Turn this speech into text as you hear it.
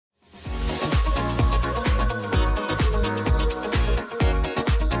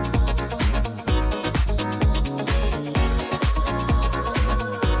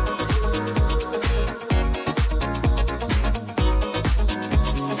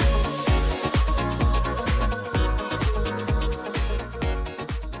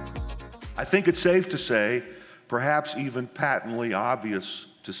I think it's safe to say, perhaps even patently obvious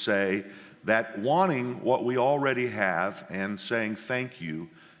to say, that wanting what we already have and saying thank you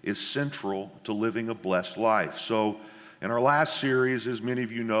is central to living a blessed life. So in our last series, as many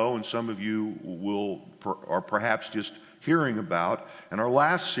of you know, and some of you are perhaps just hearing about, in our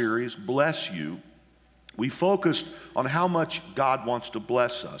last series, Bless You, we focused on how much God wants to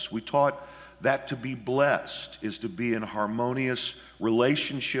bless us. We taught that to be blessed is to be in harmonious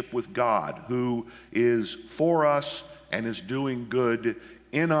relationship with God, who is for us and is doing good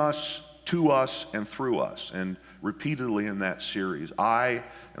in us, to us, and through us. And repeatedly in that series, I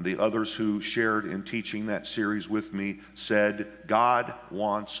and the others who shared in teaching that series with me said, God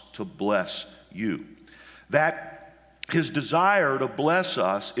wants to bless you. That his desire to bless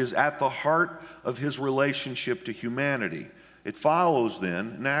us is at the heart of his relationship to humanity. It follows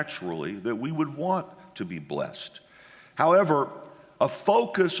then, naturally, that we would want to be blessed. However, a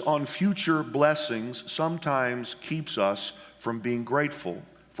focus on future blessings sometimes keeps us from being grateful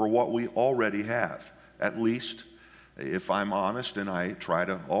for what we already have. At least, if I'm honest, and I try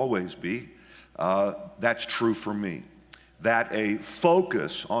to always be, that's true for me. That a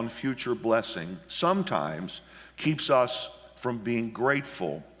focus on future blessing sometimes keeps us from being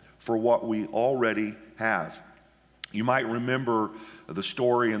grateful for what we already have. You might remember the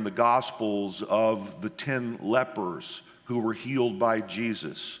story in the Gospels of the 10 lepers who were healed by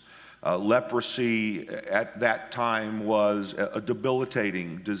Jesus. Leprosy at that time was a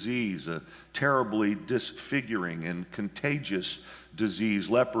debilitating disease, a terribly disfiguring and contagious disease.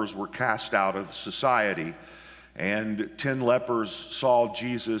 Lepers were cast out of society. And 10 lepers saw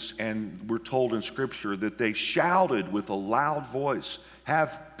Jesus, and we're told in Scripture that they shouted with a loud voice,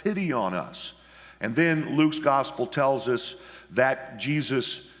 "Have pity on us." And then Luke's gospel tells us that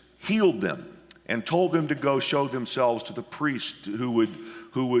Jesus healed them and told them to go show themselves to the priest who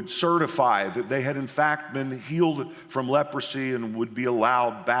would certify that they had in fact been healed from leprosy and would be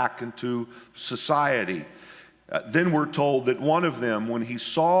allowed back into society. Then we're told that one of them, when he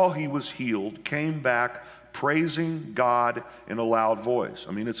saw he was healed, came back praising God in a loud voice.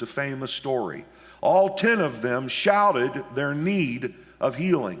 I mean, it's a famous story. All 10 of them shouted their need of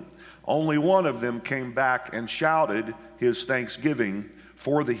healing. Only one of them came back and shouted his thanksgiving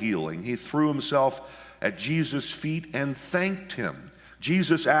for the healing. He threw himself at Jesus' feet and thanked him.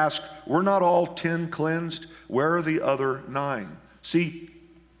 Jesus asked, "Were not all 10 cleansed? Where are the other 9? See,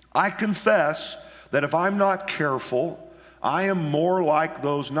 I confess that if I'm not careful, I am more like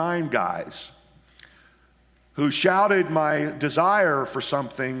those 9 guys who shouted my desire for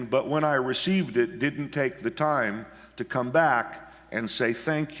something, but when I received it, didn't take the time to come back and say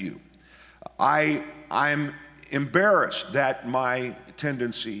thank you. I'm embarrassed that my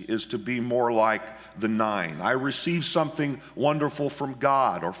tendency is to be more like the 9. I receive something wonderful from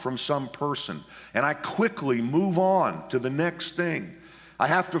God or from some person, and I quickly move on to the next thing. I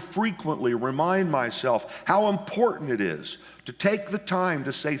have to frequently remind myself how important it is to take the time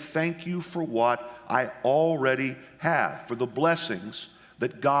to say thank you for what I already have, for the blessings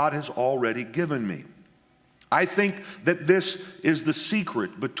that God has already given me. I think that this is the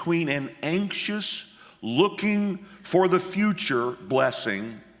secret between an anxious, looking for the future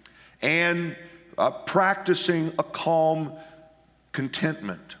blessing and practicing a calm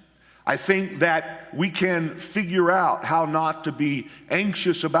contentment. I think that we can figure out how not to be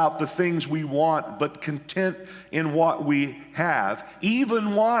anxious about the things we want, but content in what we have,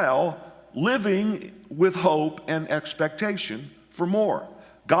 even while living with hope and expectation for more.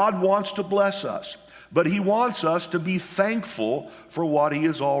 God wants to bless us, but he wants us to be thankful for what he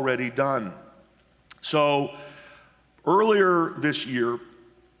has already done. So earlier this year,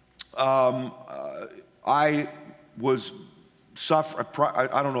 I was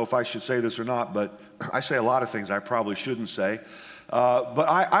I don't know if I should say this or not, but I say a lot of things I probably shouldn't say. But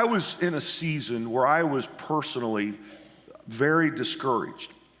I was in a season where I was personally very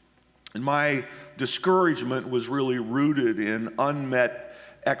discouraged. And my discouragement was really rooted in unmet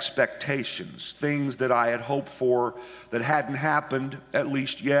expectations, things that I had hoped for that hadn't happened, at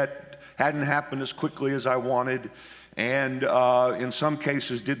least yet, hadn't happened as quickly as I wanted, and in some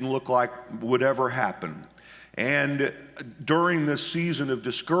cases didn't look like would ever happen. And during this season of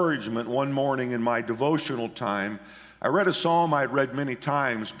discouragement, one morning in my devotional time, I read a psalm I'd read many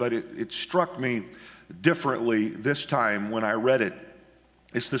times, but it struck me differently this time when I read it.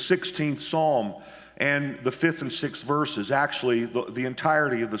 It's the 16th Psalm, and the 5th and 6th verses. Actually, the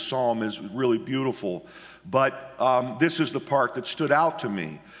entirety of the psalm is really beautiful, but this is the part that stood out to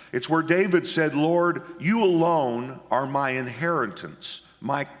me. It's where David said, "Lord, you alone are my inheritance,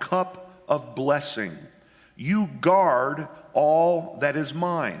 my cup of blessing. You guard all that is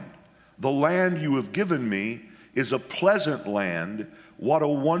mine. The land you have given me is a pleasant land. What a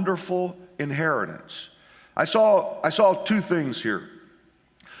wonderful inheritance. I saw two things here.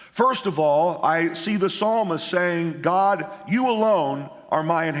 First of all, I see the psalmist saying, God, you alone are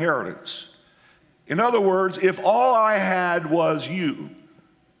my inheritance. In other words, if all I had was you,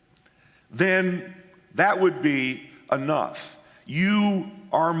 then that would be enough. You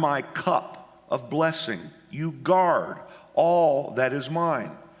are my cup of blessing. You guard all that is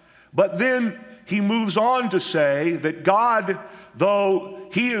mine. But then he moves on to say that God, though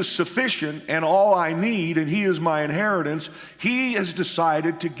he is sufficient and all I need, and he is my inheritance, he has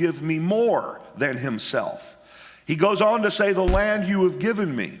decided to give me more than himself. He goes on to say, the land you have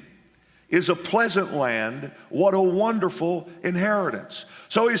given me is a pleasant land. What a wonderful inheritance.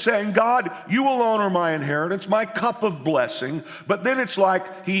 So he's saying, God, you alone are my inheritance, my cup of blessing. But then it's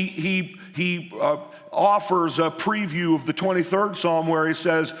like he offers a preview of the 23rd Psalm where he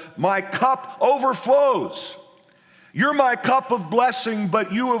says, my cup overflows. You're my cup of blessing,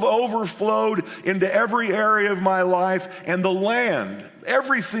 but you have overflowed into every area of my life, and the land,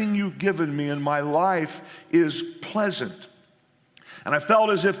 everything you've given me in my life is pleasant. And I felt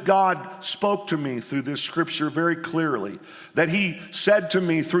as if God spoke to me through this scripture very clearly, that he said to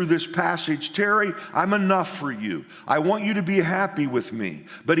me through this passage, Terry, I'm enough for you. I want you to be happy with me.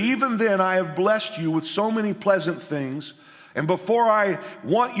 But even then, I have blessed you with so many pleasant things. And before I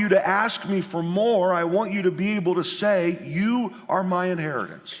want you to ask me for more, I want you to be able to say, you are my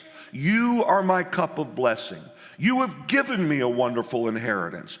inheritance. You are my cup of blessing. You have given me a wonderful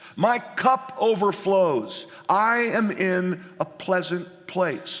inheritance. My cup overflows. I am in a pleasant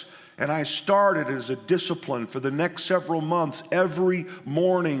place. And I started as a discipline for the next several months, every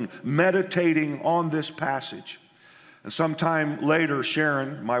morning, meditating on this passage. And sometime later,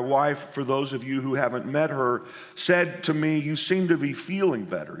 Sharon, my wife, for those of you who haven't met her, said to me, you seem to be feeling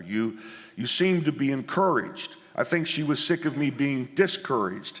better. You seem to be encouraged. I think she was sick of me being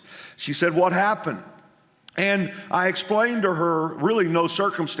discouraged. She said, what happened? And I explained to her, really no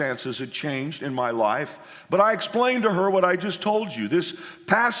circumstances had changed in my life, but I explained to her what I just told you. This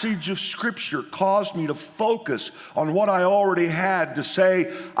passage of Scripture caused me to focus on what I already had, to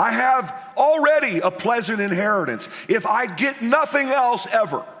say, I have already a pleasant inheritance. If I get nothing else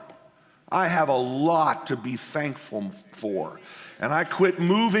ever, I have a lot to be thankful for. And I quit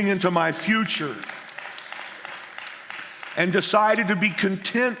moving into my future and decided to be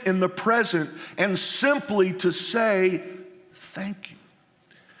content in the present and simply to say, thank you.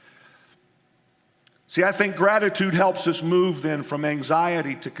 See, I think gratitude helps us move then from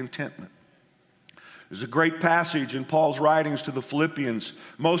anxiety to contentment. There's a great passage in Paul's writings to the Philippians.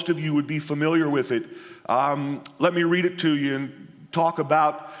 Most of you would be familiar with it. Let me read it to you and talk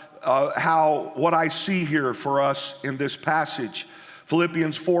about what I see here for us in this passage.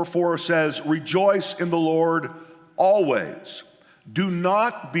 Philippians 4:4 says, rejoice in the Lord always. Do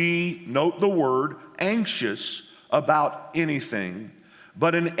not be, note the word, anxious about anything,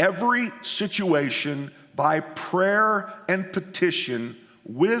 but in every situation, by prayer and petition,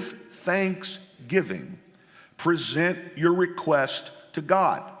 with thanksgiving, present your request to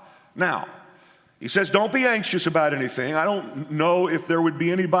God. Now, he says, don't be anxious about anything. I don't know if there would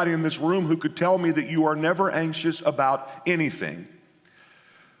be anybody in this room who could tell me that you are never anxious about anything.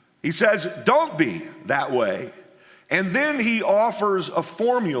 He says, don't be that way. And then he offers a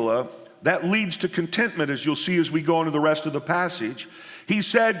formula that leads to contentment, as you'll see as we go into the rest of the passage. He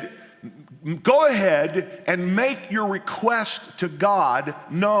said, go ahead and make your request to God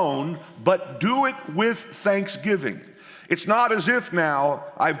known, but do it with thanksgiving. It's not as if now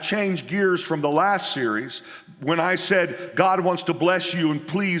I've changed gears from the last series when I said God wants to bless you and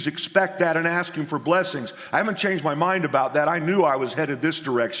please expect that and ask him for blessings. I haven't changed my mind about that. I knew I was headed this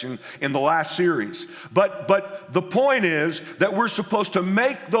direction in the last series. But the point is that we're supposed to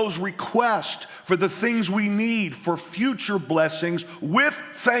make those requests for the things we need for future blessings with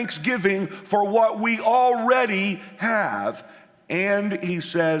thanksgiving for what we already have. And he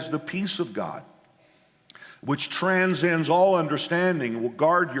says the peace of God, which transcends all understanding, will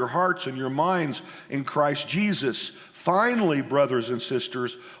guard your hearts and your minds in Christ Jesus. Finally, brothers and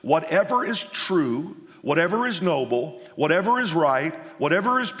sisters, whatever is true, whatever is noble, whatever is right,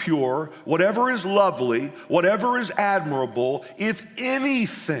 whatever is pure, whatever is lovely, whatever is admirable, if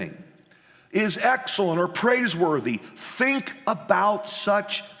anything is excellent or praiseworthy, think about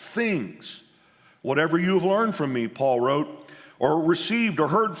such things. Whatever you have learned from me, Paul wrote, or received or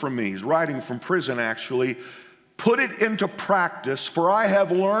heard from me, he's writing from prison actually, put it into practice, for I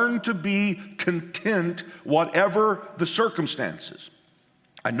have learned to be content whatever the circumstances.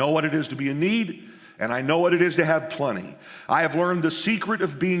 I know what it is to be in need, and I know what it is to have plenty. I have learned the secret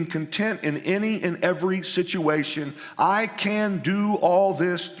of being content in any and every situation. I can do all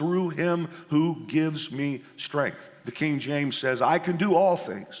this through him who gives me strength. The King James says, I can do all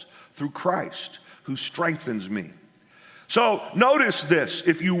things through Christ who strengthens me. So notice this,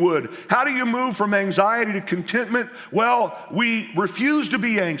 if you would. How do you move from anxiety to contentment? Well, we refuse to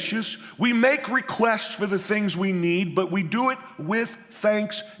be anxious. We make requests for the things we need, but we do it with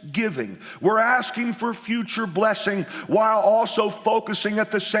thanksgiving. We're asking for future blessing while also focusing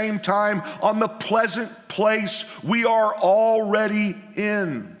at the same time on the pleasant place we are already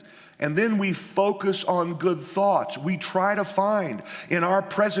in. And then we focus on good thoughts. We try to find in our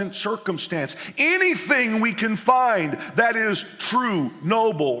present circumstance anything we can find that is true,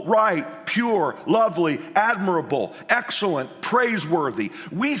 noble, right, pure, lovely, admirable, excellent, praiseworthy.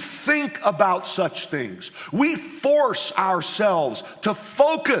 We think about such things. We force ourselves to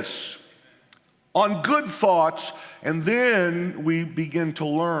focus on good thoughts, and then we begin to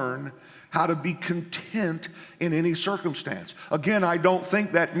learn how to be content in any circumstance. Again, I don't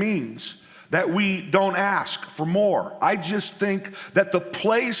think that means that we don't ask for more. I just think that the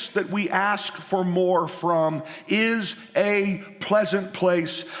place that we ask for more from is a pleasant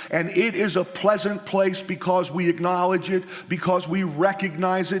place, and it is a pleasant place because we acknowledge it, because we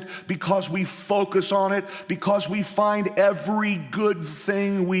recognize it, because we focus on it, because we find every good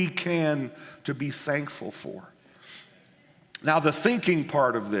thing we can to be thankful for. Now, the thinking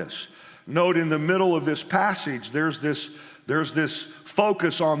part of this, note in the middle of this passage, there's this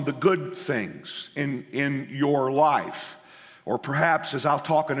focus on the good things in your life. Or perhaps, as I'll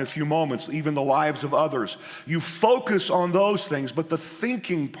talk in a few moments, even the lives of others. You focus on those things, but the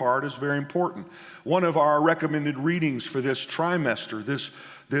thinking part is very important. One of our recommended readings for this trimester, this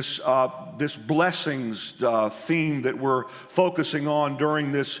blessings theme that we're focusing on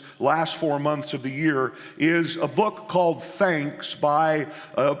during this last 4 months of the year, is a book called Thanks by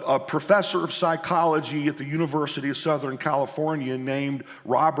a professor of psychology at the University of Southern California named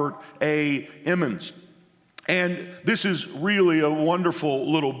Robert A. Emmons. And this is really a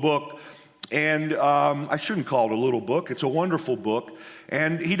wonderful little book. And I shouldn't call it a little book. It's a wonderful book.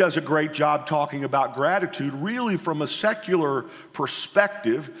 And he does a great job talking about gratitude, really from a secular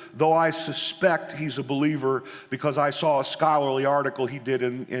perspective, though I suspect he's a believer because I saw a scholarly article he did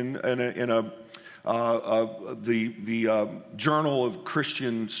in the Journal of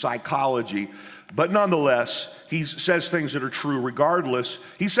Christian Psychology. But nonetheless, he says things that are true regardless.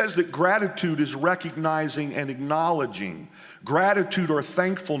 He says that gratitude is recognizing and acknowledging. Gratitude or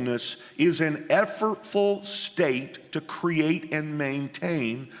thankfulness is an effortful state to create and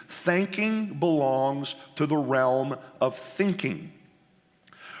maintain. Thanking belongs to the realm of thinking.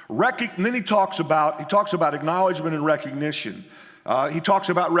 And then he talks about acknowledgement and recognition. He talks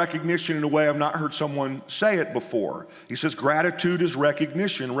about recognition in a way I've not heard someone say it before. He says gratitude is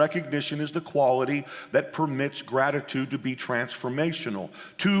recognition. Recognition is the quality that permits gratitude to be transformational.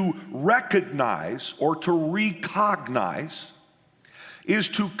 To recognize or to recognize is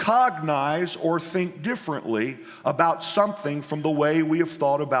to cognize or think differently about something from the way we have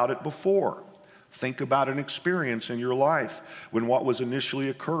thought about it before. Think about an experience in your life when what was initially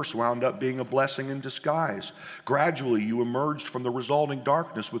a curse wound up being a blessing in disguise. Gradually, you emerged from the resulting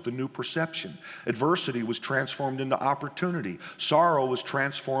darkness with a new perception. Adversity was transformed into opportunity. Sorrow was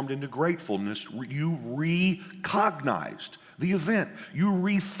transformed into gratefulness. You recognized the event. You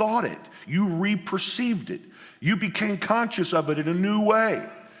rethought it. You reperceived it. You became conscious of it in a new way.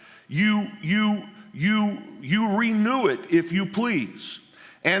 You renew it, if you please.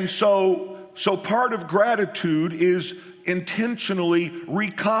 And so part of gratitude is intentionally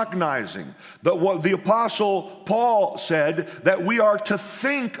recognizing that what the Apostle Paul said, that we are to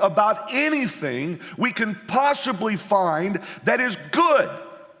think about anything we can possibly find that is good.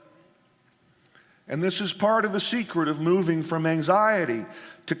 And this is part of the secret of moving from anxiety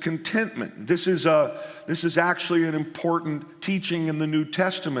to contentment. This is actually an important teaching in the New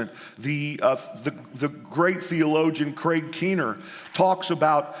Testament. The great theologian Craig Keener talks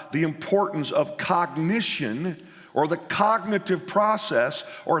about the importance of cognition, or the cognitive process,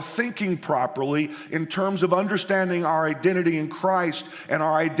 or thinking properly in terms of understanding our identity in Christ, and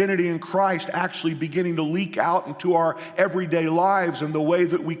our identity in Christ actually beginning to leak out into our everyday lives and the way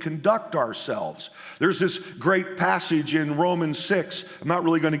that we conduct ourselves. There's this great passage in Romans 6. I'm not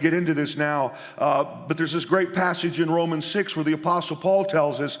really going to get into this now, but there's this great passage in Romans 6 where the Apostle Paul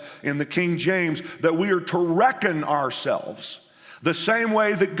tells us in the King James that we are to reckon ourselves the same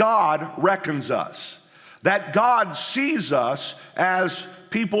way that God reckons us. That God sees us as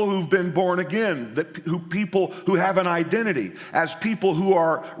people who've been born again, people who have an identity, as people who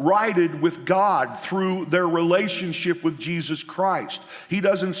are righted with God through their relationship with Jesus Christ. He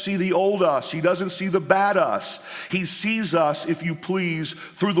doesn't see the old us. He doesn't see the bad us. He sees us, if you please,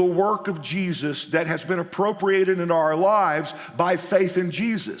 through the work of Jesus that has been appropriated into our lives by faith in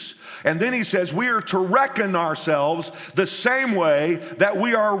Jesus. And then he says we are to reckon ourselves the same way that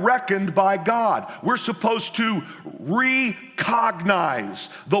we are reckoned by God. We're supposed to recognize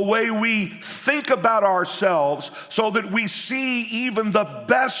the way we think about ourselves so that we see even the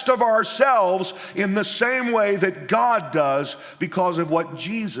best of ourselves in the same way that God does because of what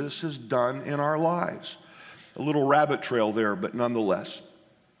Jesus has done in our lives. A little rabbit trail there, but nonetheless.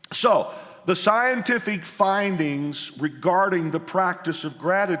 So, the scientific findings regarding the practice of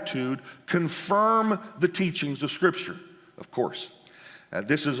gratitude confirm the teachings of Scripture, of course.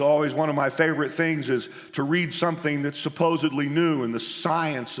 This is always one of my favorite things, is to read something that's supposedly new, and the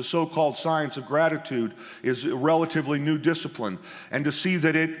so-called science of gratitude is a relatively new discipline, and to see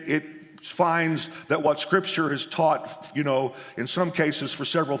that it finds that what Scripture has taught, in some cases for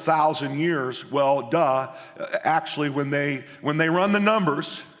several thousand years, actually when they run the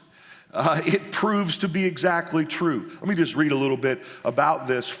numbers, it proves to be exactly true. Let me just read a little bit about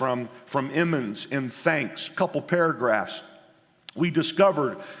this from Emmons in Thanks, a couple paragraphs. We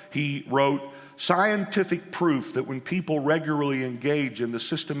discovered, he wrote, scientific proof that when people regularly engage in the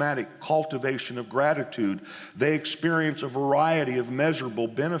systematic cultivation of gratitude, they experience a variety of measurable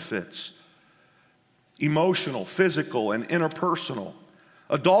benefits, emotional, physical, and interpersonal.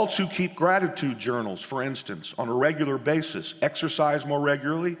 Adults who keep gratitude journals, for instance, on a regular basis, exercise more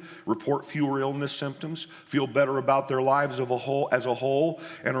regularly, report fewer illness symptoms, feel better about their lives as a whole,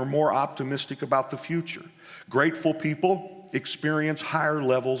 and are more optimistic about the future. Grateful people experience higher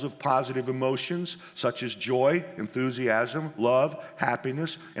levels of positive emotions such as joy, enthusiasm, love,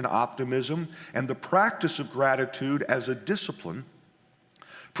 happiness, and optimism. And the practice of gratitude as a discipline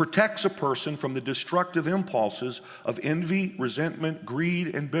protects a person from the destructive impulses of envy, resentment,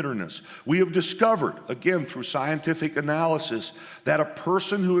 greed, and bitterness. We have discovered, again through scientific analysis, that a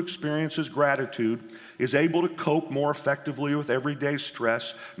person who experiences gratitude is able to cope more effectively with everyday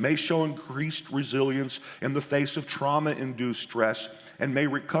stress, may show increased resilience in the face of trauma-induced stress, and may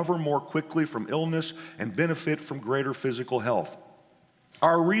recover more quickly from illness and benefit from greater physical health.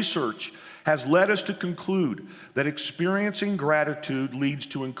 Our research has led us to conclude that experiencing gratitude leads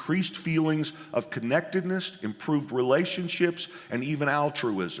to increased feelings of connectedness, improved relationships, and even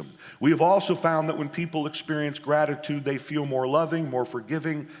altruism. We have also found that when people experience gratitude, they feel more loving, more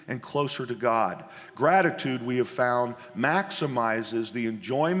forgiving, and closer to God. Gratitude, we have found, maximizes the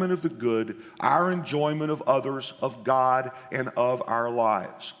enjoyment of the good, our enjoyment of others, of God, and of our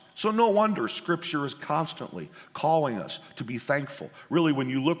lives. So no wonder Scripture is constantly calling us to be thankful. Really, when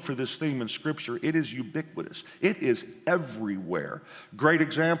you look for this theme in Scripture, it is ubiquitous. It is everywhere. Great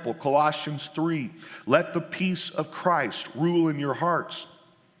example, Colossians 3. Let the peace of Christ rule in your hearts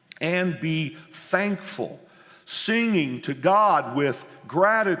and be thankful, singing to God with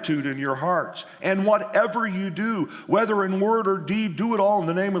gratitude in your hearts. And whatever you do, whether in word or deed, do it all in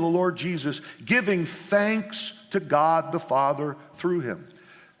the name of the Lord Jesus, giving thanks to God the Father through him.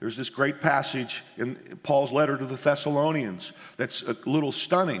 There's this great passage in Paul's letter to the Thessalonians that's a little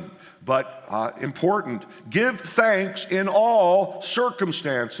stunning, but important. Give thanks in all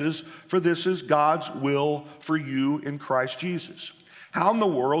circumstances, for this is God's will for you in Christ Jesus. How in the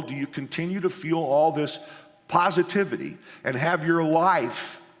world do you continue to feel all this positivity and have your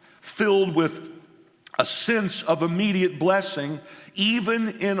life filled with a sense of immediate blessing, even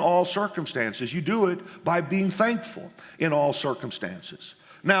in all circumstances? You do it by being thankful in all circumstances.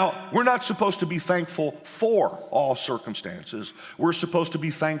 Now, we're not supposed to be thankful for all circumstances. We're supposed to be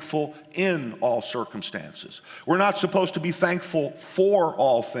thankful in all circumstances. We're not supposed to be thankful for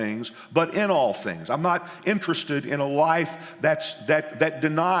all things, but in all things. I'm not interested in a life that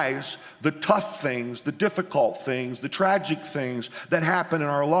denies the tough things, the difficult things, the tragic things that happen in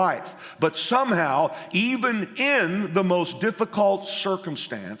our life. But somehow, even in the most difficult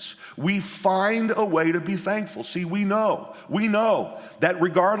circumstance, we find a way to be thankful. See, we know that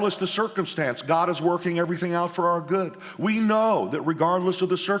regardless of the circumstance, God is working everything out for our good. We know that regardless of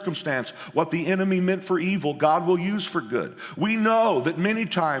the circumstance, what the enemy meant for evil, God will use for good. We know that many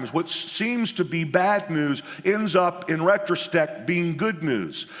times what seems to be bad news ends up in retrospect being good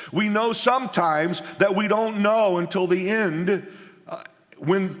news. We know sometimes that we don't know until the end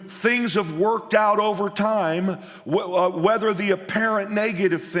when things have worked out over time, whether the apparent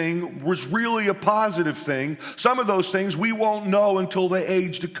negative thing was really a positive thing. Some of those things we won't know until the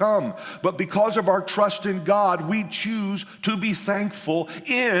age to come. But because of our trust in God, we choose to be thankful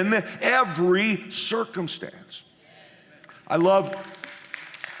in every circumstance. I love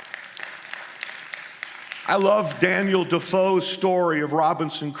Daniel Defoe's story of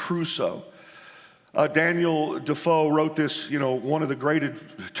Robinson Crusoe. Daniel Defoe wrote this, one of the great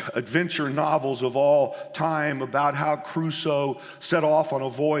adventure novels of all time about how Crusoe set off on a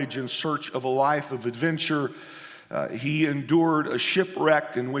voyage in search of a life of adventure. He endured a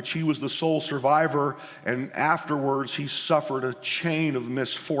shipwreck in which he was the sole survivor, and afterwards he suffered a chain of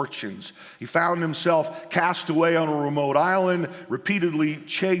misfortunes. He found himself cast away on a remote island, repeatedly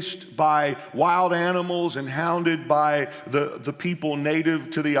chased by wild animals and hounded by the people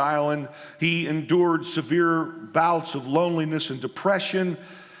native to the island. He endured severe bouts of loneliness and depression.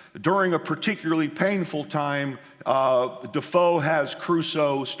 During a particularly painful time, Defoe has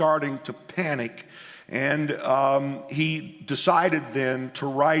Crusoe starting to panic. And he decided then to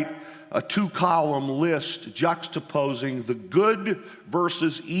write a 2-column list juxtaposing the good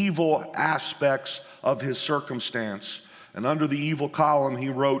versus evil aspects of his circumstance. And under the evil column, he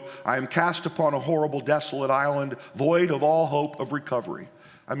wrote, "I am cast upon a horrible, desolate island, void of all hope of recovery."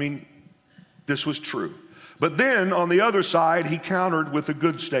 I mean, this was true. But then on the other side, he countered with a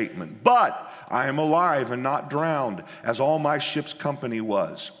good statement. "But I am alive and not drowned, as all my ship's company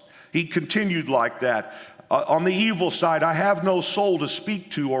was." He continued like that. On the evil side, "I have no soul to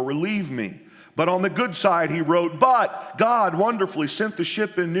speak to or relieve me." But on the good side, he wrote, "But God wonderfully sent the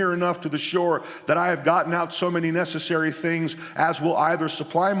ship in near enough to the shore that I have gotten out so many necessary things as will either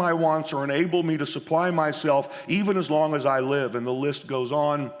supply my wants or enable me to supply myself even as long as I live." And the list goes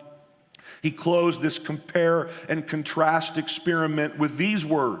on. He closed this compare and contrast experiment with these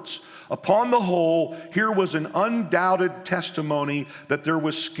words: "Upon the whole, here was an undoubted testimony that there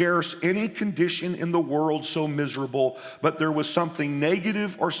was scarce any condition in the world so miserable, but there was something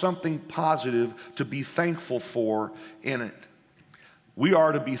negative or something positive to be thankful for in it." We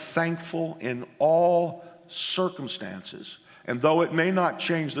are to be thankful in all circumstances. And though it may not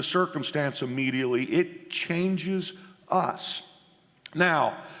change the circumstance immediately, it changes us.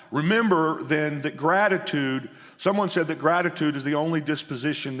 Now, remember then that gratitude, someone said that gratitude is the only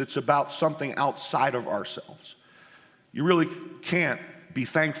disposition that's about something outside of ourselves. You really can't be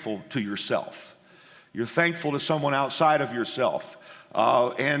thankful to yourself. You're thankful to someone outside of yourself.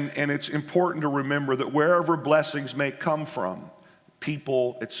 And it's important to remember that wherever blessings may come from,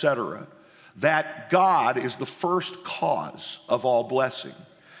 people, etc., that God is the first cause of all blessing.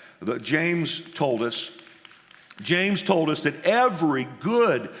 James told us that every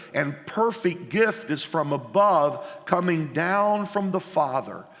good and perfect gift is from above, coming down from the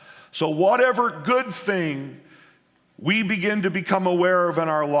Father. So whatever good thing we begin to become aware of in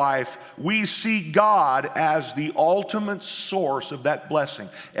our life, we see God as the ultimate source of that blessing.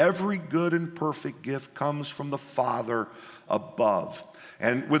 Every good and perfect gift comes from the Father above.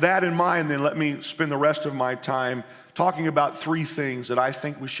 And with that in mind, then let me spend the rest of my time talking about 3 things that I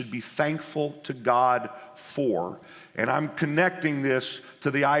think we should be thankful to God for. And I'm connecting this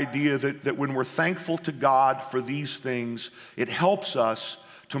to the idea that when we're thankful to God for these things, it helps us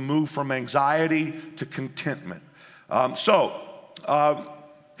to move from anxiety to contentment. Here's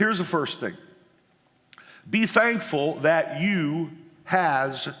the first thing. Be thankful that you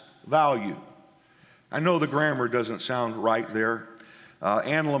has value. I know the grammar doesn't sound right there.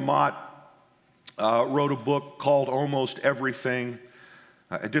 Anne Lamott wrote a book called Almost Everything.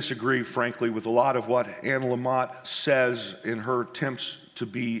 I disagree, frankly, with a lot of what Anne Lamott says in her attempts to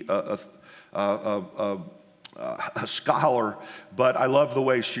be a scholar, but I love the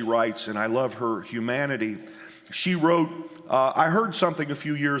way she writes, and I love her humanity. She wrote, "I heard something a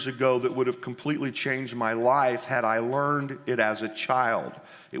few years ago that would have completely changed my life had I learned it as a child.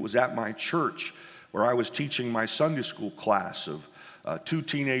 It was at my church, where I was teaching my Sunday school class of 2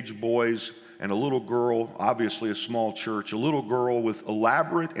 teenage boys and a little girl, obviously a small church, a little girl with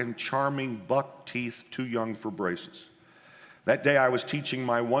elaborate and charming buck teeth too young for braces. That day I was teaching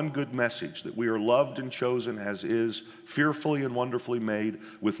my one good message, that we are loved and chosen as is, fearfully and wonderfully made,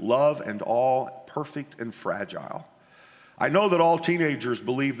 with love and all, perfect and fragile. I know that all teenagers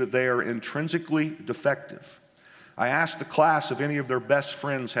believe that they are intrinsically defective. I asked the class if any of their best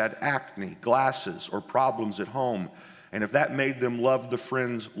friends had acne, glasses, or problems at home, and if that made them love the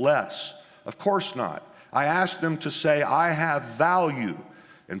friends less. Of course not. I asked them to say, 'I have value,'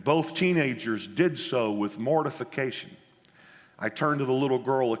 and both teenagers did so with mortification. I turned to the little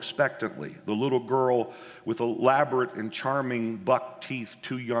girl expectantly, the little girl with elaborate and charming buck teeth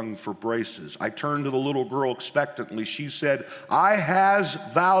too young for braces. I turned to the little girl expectantly. She said, "I has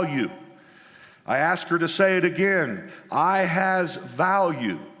value." I asked her to say it again. "I has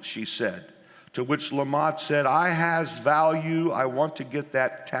value," she said. To which Lamont said, "I has value. I want to get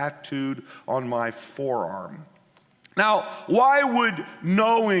that tattooed on my forearm." Now, why would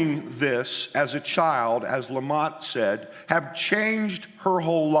knowing this as a child, as Lamont said, have changed her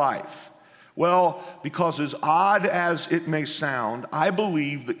whole life? Well, because as odd as it may sound, I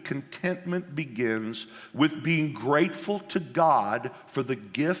believe that contentment begins with being grateful to God for the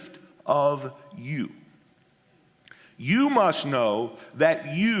gift of you. You must know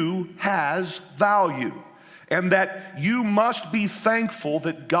that you has value, and that you must be thankful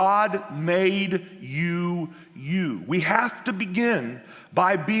that God made you you. We have to begin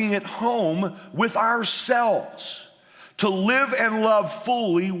by being at home with ourselves. To live and love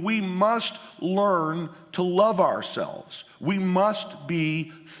fully, we must learn to love ourselves. We must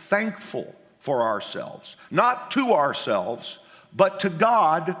be thankful for ourselves, not to ourselves, but to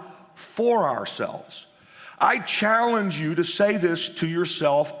God for ourselves. I challenge you to say this to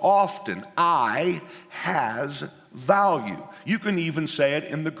yourself often. I has value. You can even say it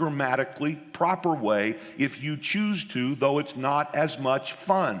in the grammatically proper way if you choose to, though it's not as much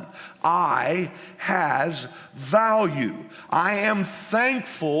fun. I has value. I am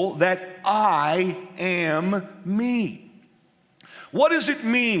thankful that I am me. What does it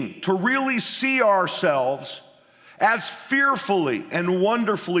mean to really see ourselves as fearfully and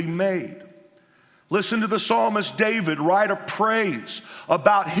wonderfully made? Listen to the psalmist David write a praise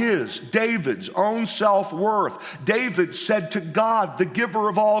about David's own self-worth. David said to God, the giver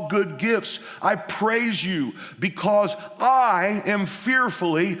of all good gifts, "I praise you because I am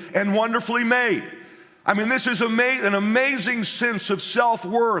fearfully and wonderfully made." I mean, this is an amazing sense of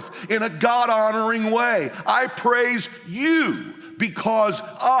self-worth in a God-honoring way. I praise you because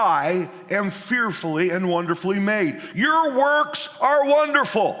I am fearfully and wonderfully made. Your works are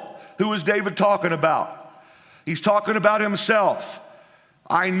wonderful. Who is David talking about? He's talking about himself.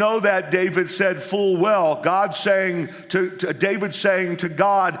 I know that, David said full well. David saying to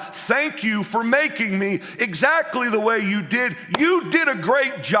God, "Thank you for making me exactly the way you did. You did a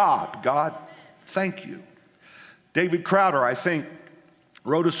great job, God. Thank you." David Crowder, I think,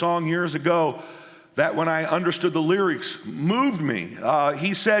 wrote a song years ago that when I understood the lyrics moved me.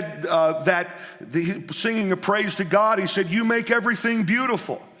 He said singing a praise to God, he said, "You make everything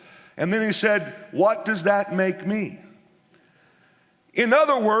beautiful." And then he said, "What does that make me?" In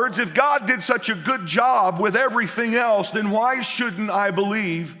other words, if God did such a good job with everything else, then why shouldn't I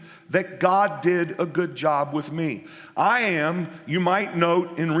believe that God did a good job with me? I am, you might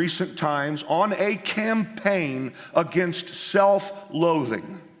note in recent times, on a campaign against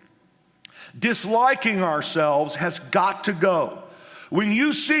self-loathing. Disliking ourselves has got to go. When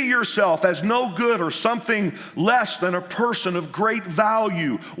you see yourself as no good or something less than a person of great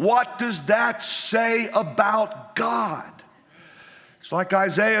value, what does that say about God? It's like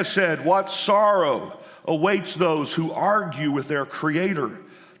Isaiah said, "What sorrow awaits those who argue with their Creator?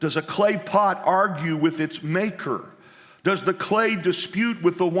 Does a clay pot argue with its maker? Does the clay dispute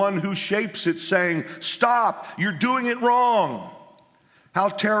with the one who shapes it, saying, 'Stop, you're doing it wrong'?" How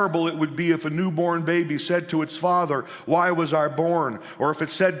terrible it would be if a newborn baby said to its father, "Why was I born?" Or if it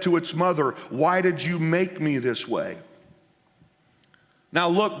said to its mother, "Why did you make me this way?" Now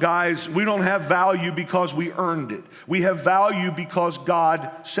look, guys, we don't have value because we earned it. We have value because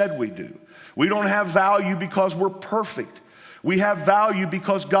God said we do. We don't have value because we're perfect. We have value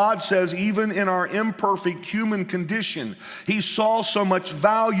because God says even in our imperfect human condition, He saw so much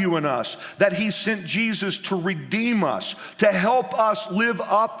value in us that He sent Jesus to redeem us, to help us live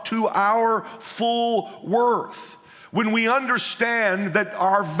up to our full worth. When we understand that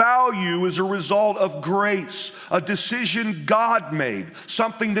our value is a result of grace, a decision God made,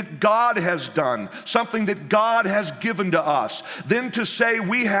 something that God has done, something that God has given to us, then to say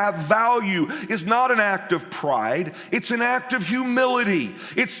we have value is not an act of pride, it's an act of humility.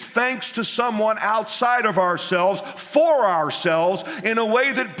 It's thanks to someone outside of ourselves, for ourselves, in a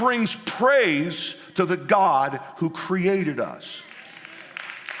way that brings praise to the God who created us.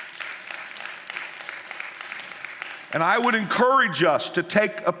 And I would encourage us to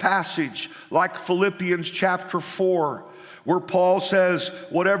take a passage like Philippians chapter 4, where Paul says,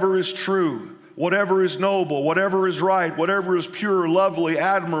 whatever is true, whatever is noble, whatever is right, whatever is pure, lovely,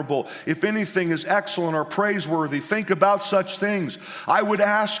 admirable, if anything is excellent or praiseworthy, think about such things. I would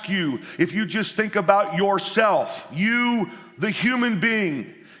ask you, if you just think about yourself, you, the human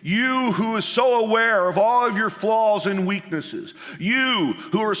being, You who is so aware of all of your flaws and weaknesses. You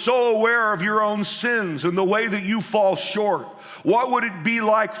who are so aware of your own sins and the way that you fall short. What would it be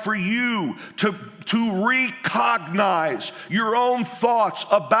like for you to recognize your own thoughts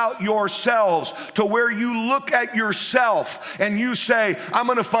about yourselves, to where you look at yourself and you say, I'm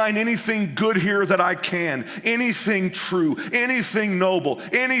going to find anything good here that I can, anything true, anything noble,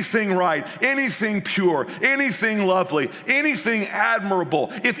 anything right, anything pure, anything lovely, anything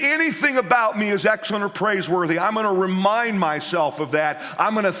admirable. If anything about me is excellent or praiseworthy, I'm going to remind myself of that.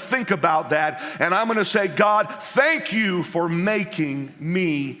 I'm going to think about that, and I'm going to say, God, thank you for making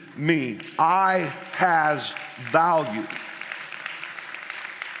me me. I has value.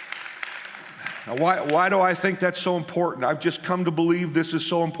 Now, why do I think that's so important? I've just come to believe this is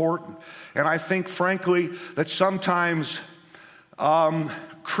so important. And I think, frankly, that sometimes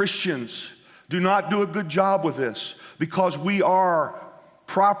Christians do not do a good job with this because we are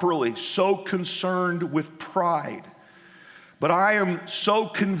properly so concerned with pride. But I am so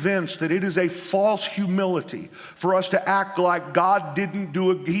convinced that it is a false humility for us to act like God didn't do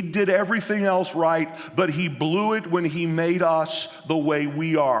it. He did everything else right, but he blew it when he made us the way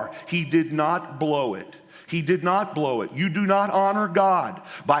we are. He did not blow it. He did not blow it. You do not honor God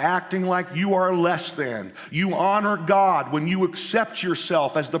by acting like you are less than. You honor God when you accept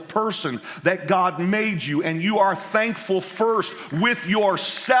yourself as the person that God made you, and you are thankful first with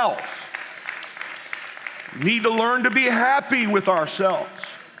yourself. We need to learn to be happy with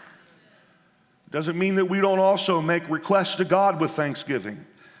ourselves. Doesn't mean that we don't also make requests to God with thanksgiving.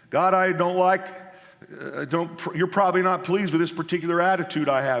 God, you're probably not pleased with this particular attitude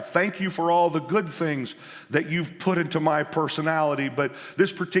I have. Thank you for all the good things that you've put into my personality, but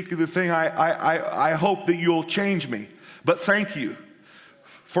this particular thing, I hope that you'll change me. But thank you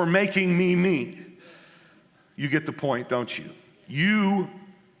for making me me. You get the point, don't you? You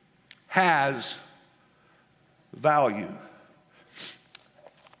has value.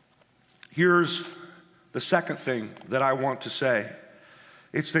 Here's the second thing that I want to say.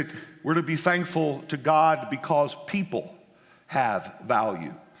 It's that we're to be thankful to God because people have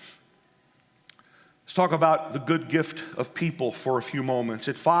value. Let's talk about the good gift of people for a few moments.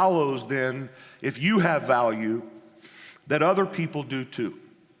 It follows then, if you have value, that other people do too.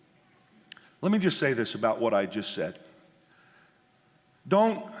 Let me just say this about what I just said.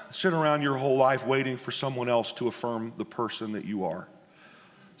 Don't sit around your whole life waiting for someone else to affirm the person that you are.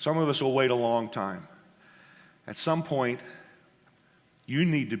 Some of us will wait a long time. At some point, you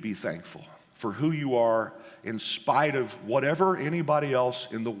need to be thankful for who you are in spite of whatever anybody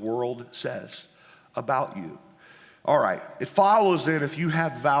else in the world says about you. All right, it follows then, if you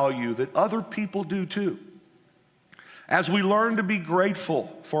have value, that other people do too. As we learn to be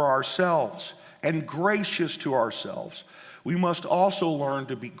grateful for ourselves and gracious to ourselves, we must also learn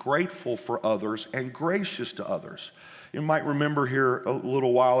to be grateful for others and gracious to others. You might remember here a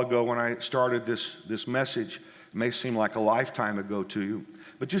little while ago when I started this message, it may seem like a lifetime ago to you,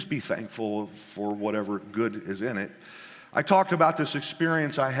 but just be thankful for whatever good is in it. I talked about this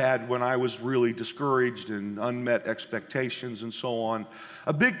experience I had when I was really discouraged and unmet expectations and so on.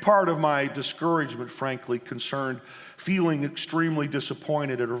 A big part of my discouragement, frankly, concerned feeling extremely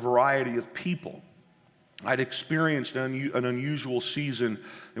disappointed at a variety of people. I'd experienced an unusual season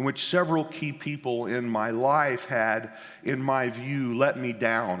in which several key people in my life had, in my view, let me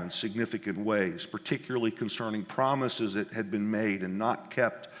down in significant ways, particularly concerning promises that had been made and not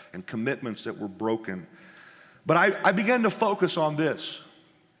kept and commitments that were broken. But I began to focus on this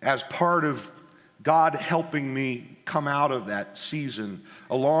as part of God helping me come out of that season,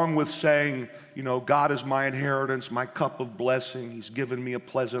 along with saying, you know, God is my inheritance, my cup of blessing. He's given me a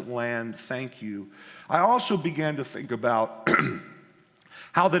pleasant land. Thank you. I also began to think about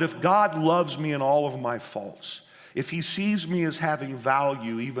how that if God loves me in all of my faults, if he sees me as having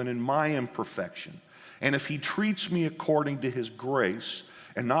value even in my imperfection, and if he treats me according to his grace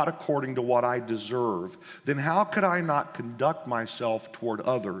and not according to what I deserve, then how could I not conduct myself toward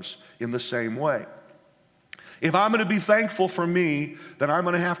others in the same way? If I'm going to be thankful for me, then I'm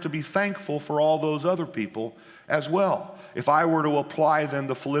going to have to be thankful for all those other people as well. If I were to apply then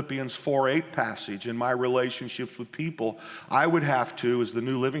the Philippians 4:8 passage in my relationships with people, I would have to, as the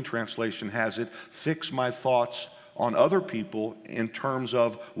New Living Translation has it, fix my thoughts on other people in terms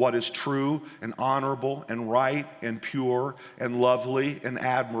of what is true and honorable and right and pure and lovely and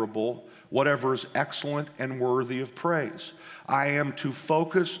admirable, whatever is excellent and worthy of praise. I am to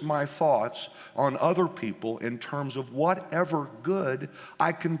focus my thoughts on other people in terms of whatever good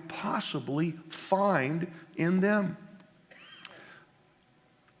I can possibly find in them.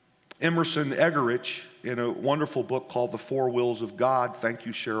 Emerson Eggerichs in a wonderful book called The Four Wills of God, thank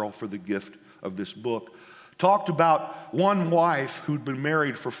you, Cheryl, for the gift of this book, talked about one wife who'd been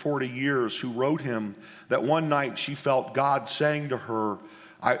married for 40 years who wrote him that one night she felt God saying to her,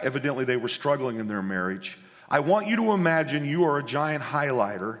 evidently they were struggling in their marriage, I want you to imagine you are a giant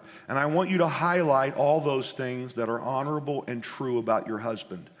highlighter, and I want you to highlight all those things that are honorable and true about your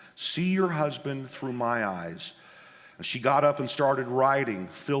husband. See your husband through my eyes. And she got up and started writing,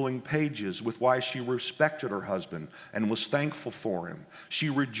 filling pages with why she respected her husband and was thankful for him. She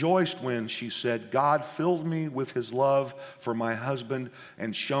rejoiced when she said, God filled me with his love for my husband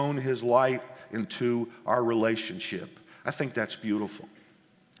and shone his light into our relationship. I think that's beautiful.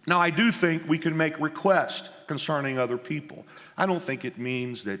 Now, I do think we can make requests concerning other people. I don't think it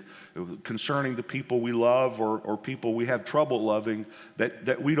means that concerning the people we love or people we have trouble loving,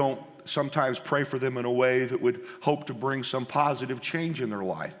 that we don't sometimes pray for them in a way that would hope to bring some positive change in their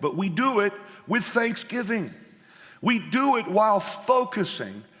life. But we do it with thanksgiving. We do it while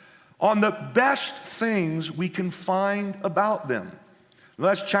focusing on the best things we can find about them. Now,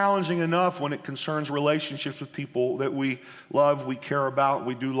 that's challenging enough when it concerns relationships with people that we love, we care about,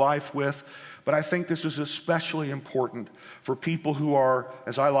 we do life with. But I think this is especially important for people who are,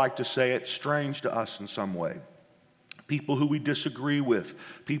 as I like to say it, strange to us in some way. People who we disagree with,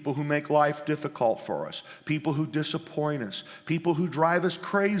 people who make life difficult for us, people who disappoint us, people who drive us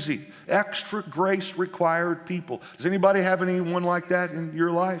crazy, extra grace required people. Does anybody have anyone like that in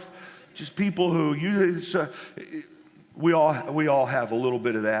your life? Just people who we all have a little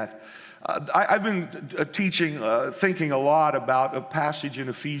bit of that. I've been thinking a lot about a passage in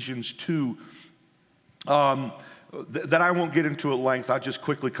Ephesians 2 that I won't get into at length. I'll just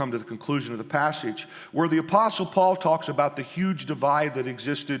quickly come to the conclusion of the passage, where the Apostle Paul talks about the huge divide that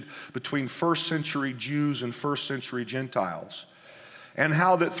existed between first century Jews and first century Gentiles, and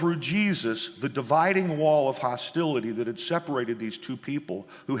how that through Jesus, the dividing wall of hostility that had separated these two people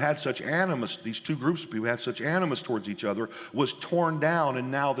who had such animus, these two groups of people who had such animus towards each other, was torn down,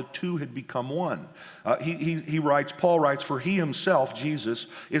 and now the two had become one. Paul writes, for he himself, Jesus,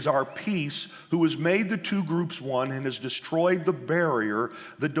 is our peace, who has made the two groups one and has destroyed the barrier,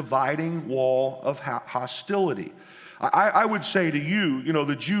 the dividing wall of hostility. I would say to you,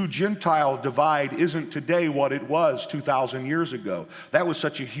 the Jew-Gentile divide isn't today what it was 2,000 years ago. That was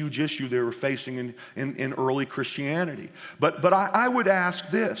such a huge issue they were facing in early Christianity. But I would ask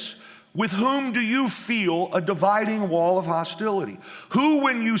this, with whom do you feel a dividing wall of hostility? Who,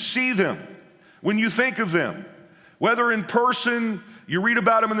 when you see them, when you think of them, whether in person, you read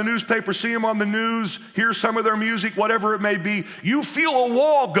about them in the newspaper, see them on the news, hear some of their music, whatever it may be, you feel a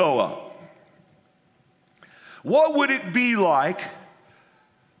wall go up. What would it be like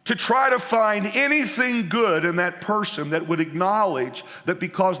to try to find anything good in that person that would acknowledge that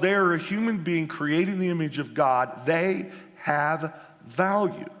because they are a human being created in the image of God, they have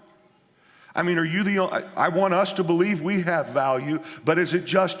value? I mean, I want us to believe we have value, but is it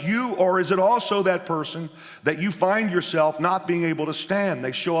just you, or is it also that person that you find yourself not being able to stand?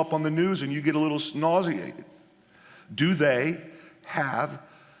 They show up on the news and you get a little nauseated. Do they have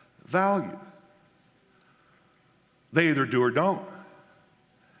value? They either do or don't.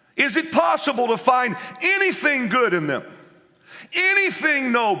 Is it possible to find anything good in them?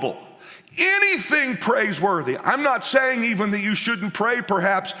 Anything noble? Anything praiseworthy? I'm not saying even that you shouldn't pray,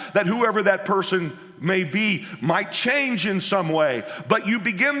 perhaps, that whoever that person may be might change in some way. But you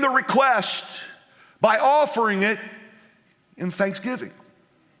begin the request by offering it in thanksgiving.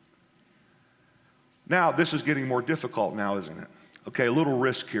 Now, this is getting more difficult now, isn't it? Okay, a little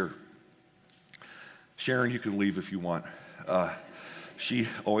risk here. Sharon, you can leave if you want. She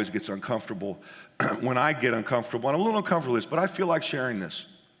always gets uncomfortable when I get uncomfortable. I'm a little uncomfortable with this, but I feel like sharing this.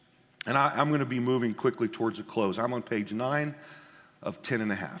 And I'm going to be moving quickly towards a close. I'm on page 9 of 10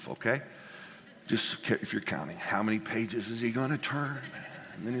 and a half, okay? Just if you're counting, how many pages is he going to turn?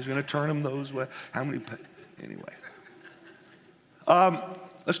 And then he's going to turn them those way. How many anyway.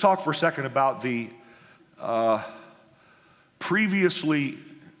 Let's talk for a second about the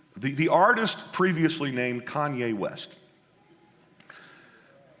artist previously named Kanye West.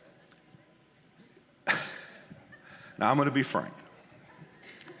 Now, I'm going to be frank.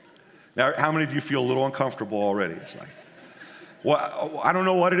 Now, how many of you feel a little uncomfortable already? It's like, well, I don't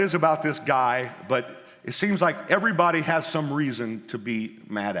know what it is about this guy, but it seems like everybody has some reason to be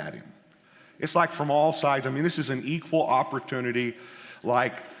mad at him. It's like from all sides. I mean, this is an equal opportunity,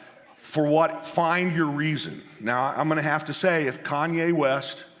 like, find your reason. Now, I'm going to have to say, if Kanye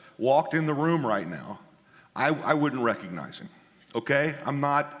West walked in the room right now, I wouldn't recognize him, okay?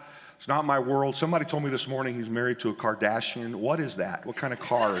 It's not my world. Somebody told me this morning he's married to a Kardashian. What is that? What kind of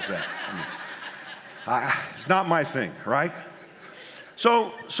car is that? It's not my thing, right?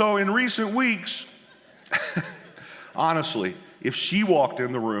 So in recent weeks, honestly, if she walked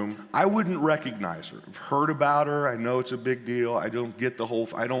in the room, I wouldn't recognize her. I've heard about her. I know it's a big deal. I don't get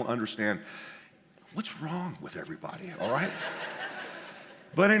I don't understand. What's wrong with everybody, all right?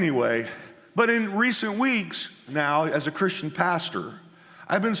 But anyway, in recent weeks now, as a Christian pastor,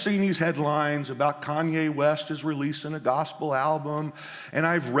 I've been seeing these headlines about Kanye West is releasing a gospel album, and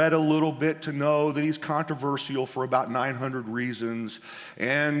I've read a little bit to know that he's controversial for about 900 reasons,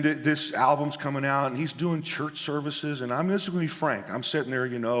 and this album's coming out, and he's doing church services, and I'm just going to be frank. I'm sitting there,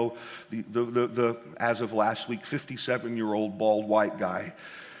 the as of last week, 57-year-old bald white guy,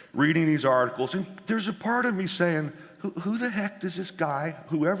 reading these articles, and there's a part of me saying, who the heck does this guy,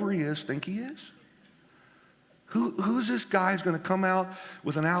 whoever he is, think he is? Who's this guy who's going to come out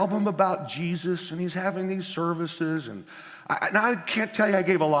with an album about Jesus, and he's having these services? And I can't tell you I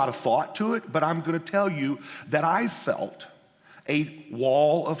gave a lot of thought to it, but I'm going to tell you that I felt a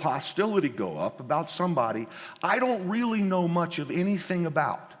wall of hostility go up about somebody I don't really know much of anything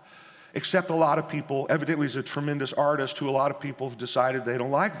about, except a lot of people, evidently he's a tremendous artist who a lot of people have decided they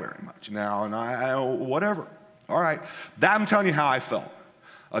don't like very much now, and I whatever. All right, I'm telling you how I felt.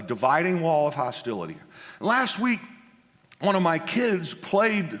 A dividing wall of hostility. Last week, one of my kids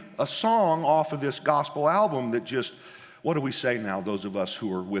played a song off of this gospel album that just, what do we say now, those of us who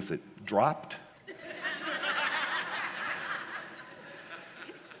are with it, dropped?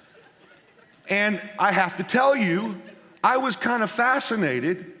 And I have to tell you, I was kind of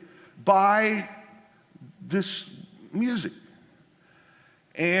fascinated by this music.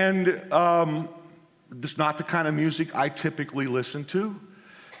 And it's not the kind of music I typically listen to.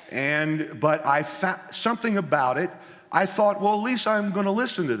 But I found something about it. I thought, well, at least I'm going to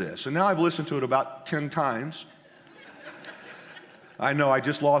listen to this. And now I've listened to it about 10 times. I know I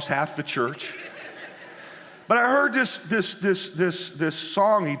just lost half the church. But I heard this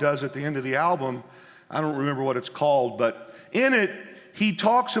song he does at the end of the album. I don't remember what it's called, but in it, he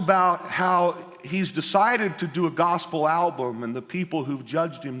talks about how he's decided to do a gospel album, and the people who've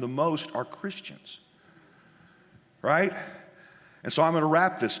judged him the most are Christians. Right? And so I'm going to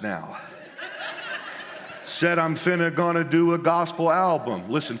wrap this now. Said I'm finna gonna do a gospel album.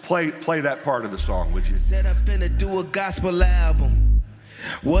 Listen, play that part of the song, would you? Said I'm finna do a gospel album.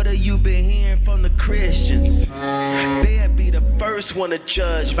 What have you been hearing from the Christians? They'd be the first one to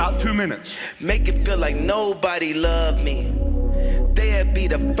judge me. About 2 minutes. Make it feel like nobody loved me. They'd be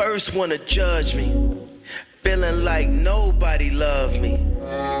the first one to judge me. Feeling like nobody loved me.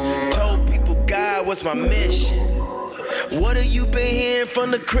 Told people God was my mission. What have you been hearing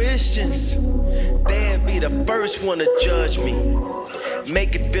from the Christians? They'd be the first one to judge me.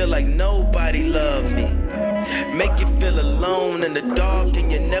 Make it feel like nobody loved me. Make you feel alone in the dark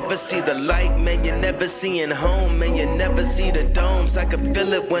and you never see the light. Man, you never seeing home, man, you never see the domes. I can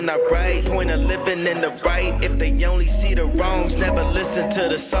feel it when I write. Point of living in the right. If they only see the wrongs, never listen to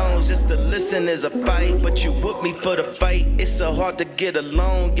the songs. Just to listen is a fight, but you whoop me for the fight. It's so hard to get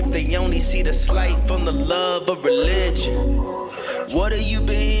along if they only see the slight from the love of religion. What have you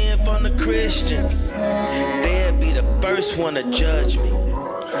been hearing from the Christians? They'd be the first one to judge me.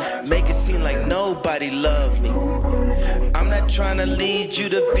 Make it seem like nobody loved me. I'm not trying to lead you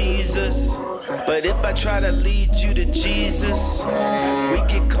to visas, but if I try to lead you to Jesus, we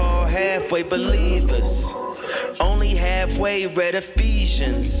get called halfway believers. Only halfway read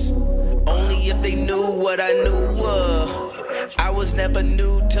Ephesians. Only if they knew what I knew of. I was never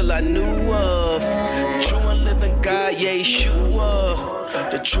new till I knew of. True and living God,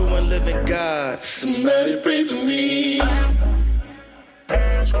 Yeshua. The true and living God. Somebody pray for me.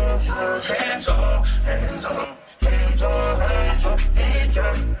 Hands up, hands up, hands up, hands up, hands up, hands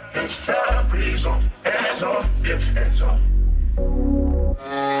up, hands up, please up, hands up, yeah, hands up.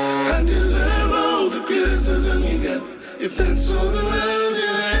 I deserve all the criticism you get. If that's all the love you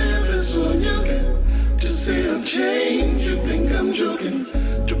have, that's all you get. To say I've changed, you think I'm joking.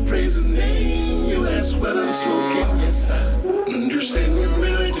 To praise his name, you ask what I'm smoking. Yes, I understand your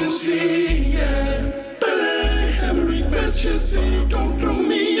religion, see, yeah. But I have a request, just say, don't throw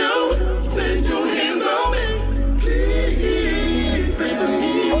me out. Lay your hands on me, please. Pray for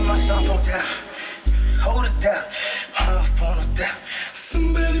me. Hold myself on down. Hold it down. Hold it down.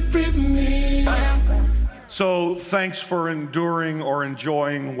 Somebody pray for me. So thanks for enduring or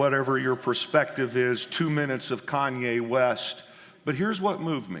enjoying whatever your perspective is, 2 minutes of Kanye West. But here's what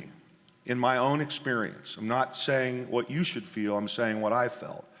moved me in my own experience. I'm not saying what you should feel, I'm saying what I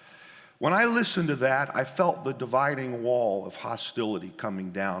felt. When I listened to that, I felt the dividing wall of hostility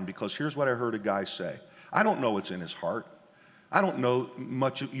coming down, because here's what I heard a guy say. I don't know what's in his heart. I don't know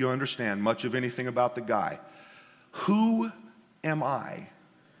much, you understand, much of anything about the guy. Who am I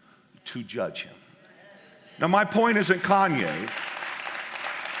to judge him? Now, my point isn't Kanye.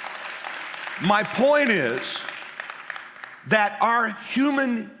 My point is that our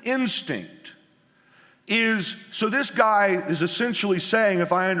human instinct is, so this guy is essentially saying,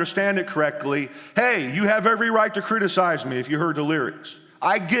 if I understand it correctly, hey, you have every right to criticize me if you heard the lyrics.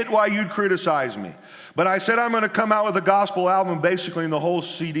 I get why you'd criticize me. But I said I'm going to come out with a gospel album. Basically, in the whole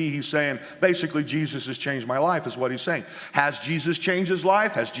CD, he's saying, basically, Jesus has changed my life, is what he's saying. Has Jesus changed his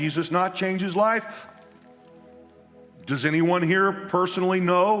life? Has Jesus not changed his life? Does anyone here personally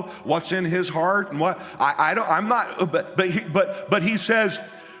know what's in his heart and what? I'm not. But he says,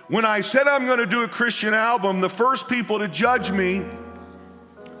 when I said I'm going to do a Christian album, the first people to judge me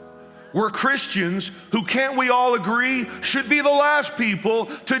were Christians who, can't we all agree, should be the last people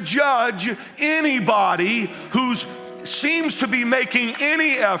to judge anybody who seems to be making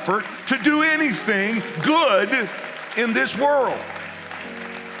any effort to do anything good in this world.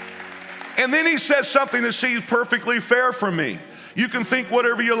 And then he says something that seems perfectly fair for me. You can think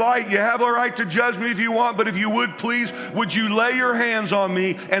whatever you like. You have a right to judge me if you want, but if you would, please, would you lay your hands on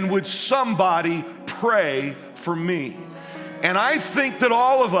me and would somebody pray for me? And I think that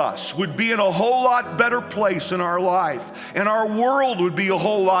all of us would be in a whole lot better place in our life, and our world would be a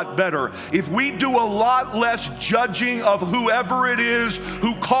whole lot better if we do a lot less judging of whoever it is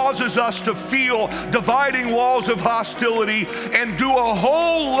who causes us to feel dividing walls of hostility, and do a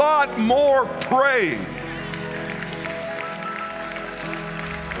whole lot more praying.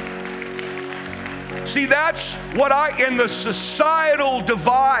 See, that's what in the societal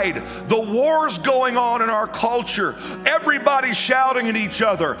divide, the wars going on in our culture, everybody's shouting at each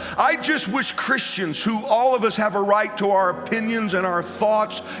other. I just wish Christians, who all of us have a right to our opinions and our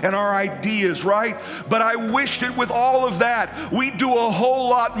thoughts and our ideas, right? But I wish that with all of that, we do a whole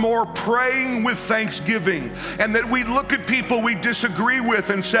lot more praying with thanksgiving, and that we look at people we disagree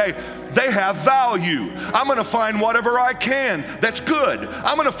with and say, they have value. I'm going to find whatever I can that's good.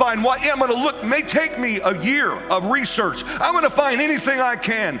 I'm going to find I'm going to look, may take me a year of research. I'm going to find anything I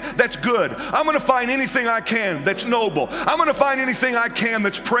can that's good. I'm going to find anything I can that's noble. I'm going to find anything I can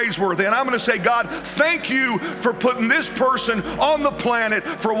that's praiseworthy. And I'm going to say, God, thank you for putting this person on the planet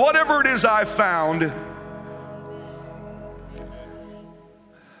for whatever it is I found.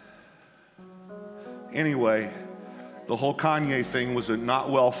 Anyway, the whole Kanye thing was a not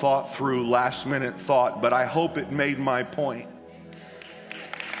well thought through, last minute thought, but I hope it made my point.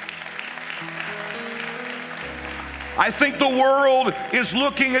 I think the world is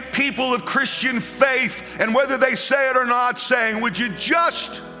looking at people of Christian faith, and whether they say it or not, saying, would you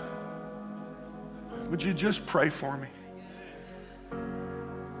just pray for me?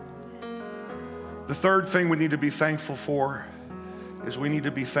 The third thing we need to be thankful for is we need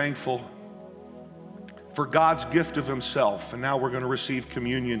to be thankful for God's gift of himself. And now we're going to receive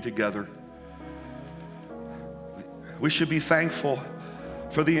communion together. We should be thankful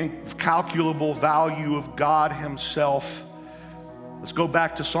for the incalculable value of God himself. Let's go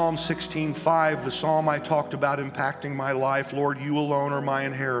back to Psalm 16:5, the psalm I talked about impacting my life. Lord, you alone are my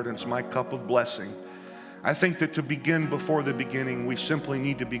inheritance, my cup of blessing. I think that to begin before the beginning, we simply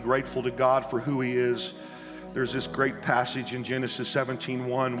need to be grateful to God for who he is. There's this great passage in Genesis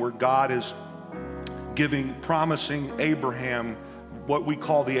 17:1 where God is promising Abraham what we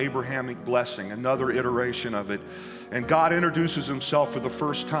call the Abrahamic blessing, another iteration of it. And God introduces himself for the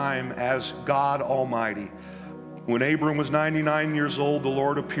first time as God Almighty. When Abram was 99 years old, the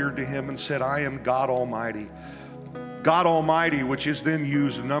Lord appeared to him and said, I am God Almighty. God Almighty, which is then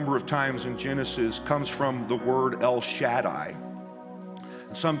used a number of times in Genesis, comes from the word El Shaddai.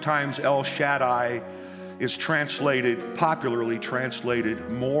 And sometimes El Shaddai is popularly translated,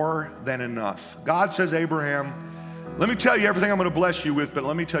 more than enough. God says, Abraham, let me tell you everything I'm going to bless you with, but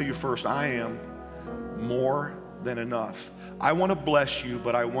let me tell you first, I am more than enough. I want to bless you,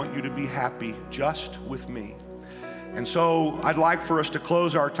 but I want you to be happy just with me. And so I'd like for us to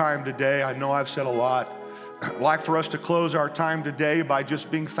close our time today. I know I've said a lot. I'd like for us to close our time today by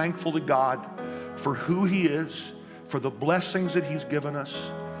just being thankful to God for who he is, for the blessings that he's given us.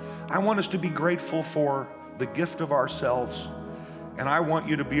 I want us to be grateful for the gift of ourselves. And I want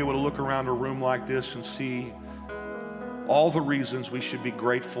you to be able to look around a room like this and see all the reasons we should be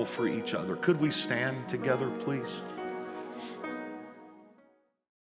grateful for each other. Could we stand together, please?